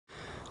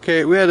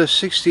Okay, we had a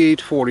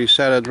 6840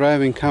 Saturday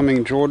drive in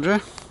Cumming,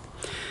 Georgia.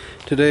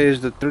 Today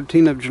is the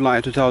 13th of July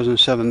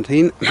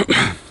 2017.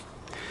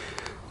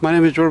 My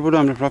name is George Buddha.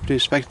 I'm the property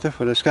inspector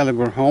for the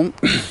Excalibur home.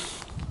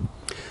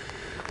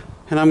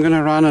 And I'm going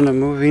to run on a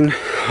moving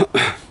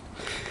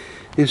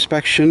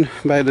inspection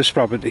by this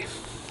property.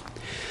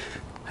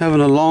 Having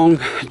a long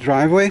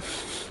driveway.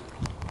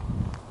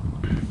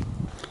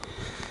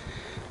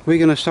 We're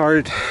going to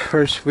start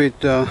first with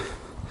the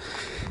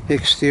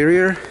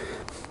exterior.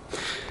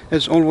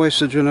 As always,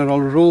 the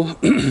general rule.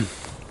 We're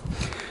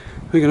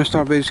going to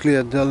start basically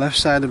at the left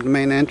side of the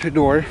main entry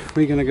door.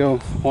 We're going to go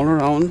all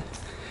around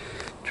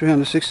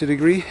 360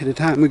 degrees. At the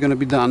time we're going to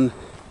be done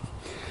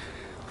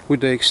with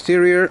the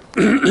exterior.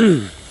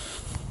 We're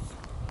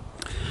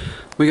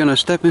going to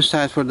step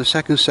inside for the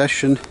second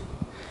session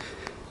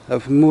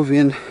of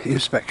move-in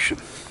inspection.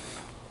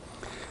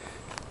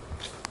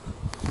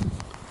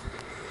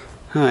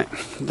 Alright,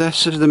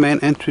 this is the main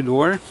entry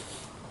door.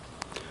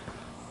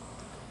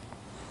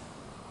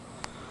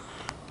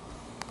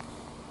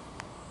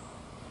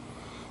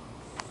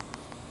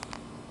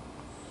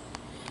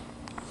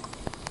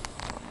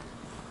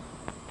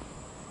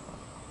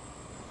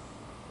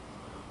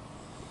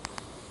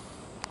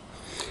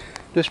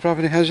 This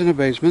property has a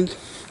basement,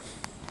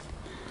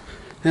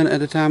 and at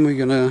the time we're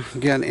gonna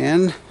get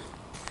in,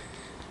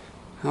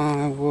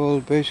 we'll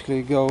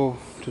basically go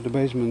to the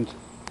basement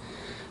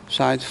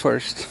side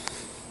first.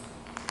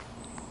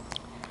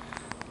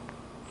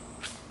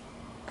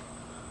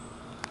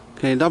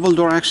 Okay, double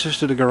door access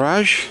to the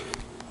garage.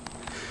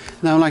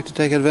 Now I'd like to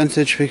take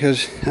advantage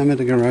because I'm at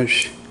the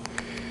garage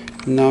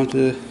now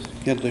to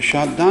get the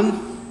shot done.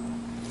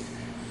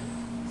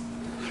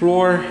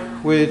 Floor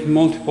with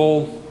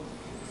multiple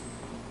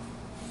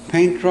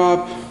paint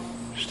drop,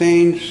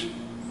 stains,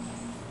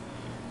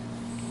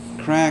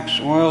 cracks,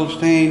 oil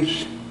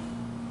stains.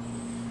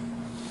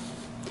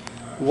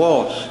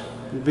 Walls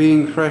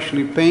being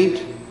freshly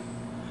painted,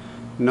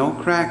 no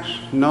cracks,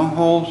 no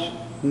holes,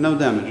 no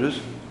damages.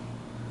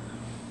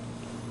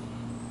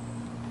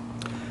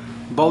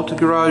 Both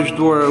garage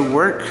door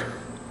work,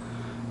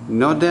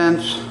 no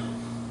dents.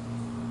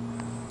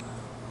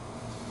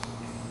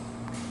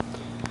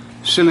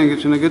 Ceiling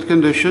is in a good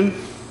condition.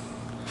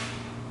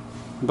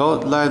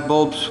 Both light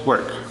bulbs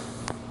work.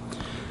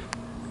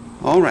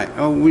 Alright,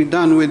 we're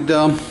done with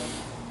the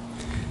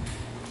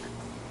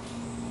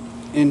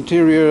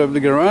interior of the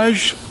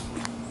garage,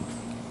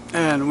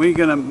 and we're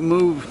gonna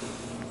move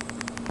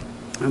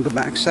on the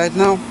back side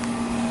now.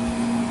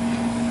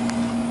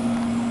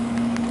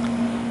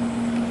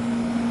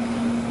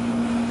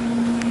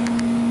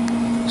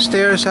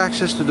 Stairs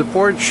access to the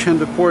porch, and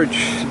the porch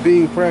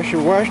being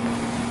pressure washed.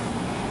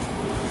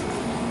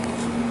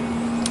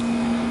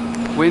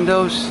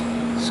 Windows,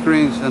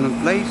 screens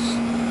in place.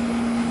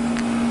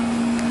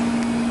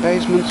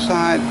 Basement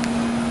side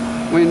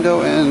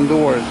window and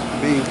doors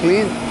being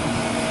cleaned.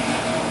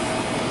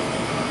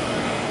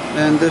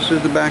 And this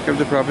is the back of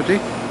the property.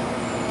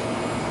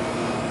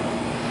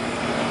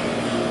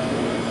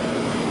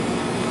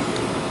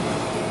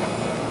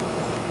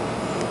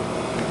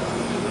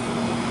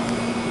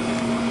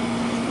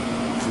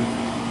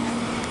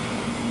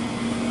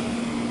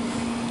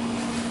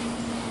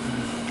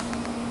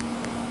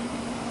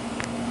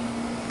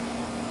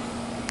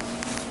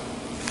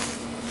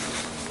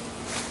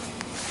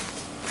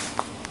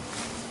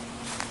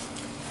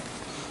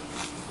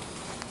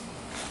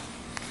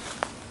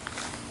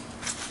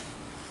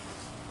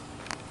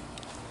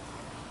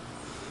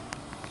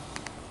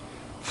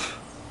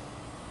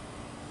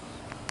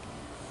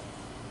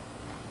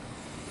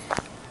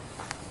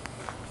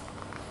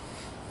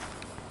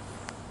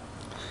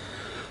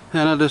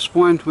 And at this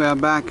point we are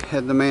back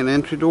at the main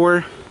entry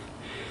door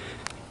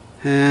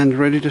and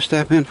ready to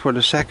step in for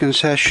the second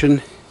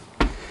session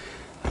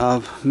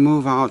of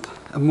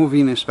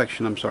move-in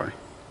inspection. I'm sorry.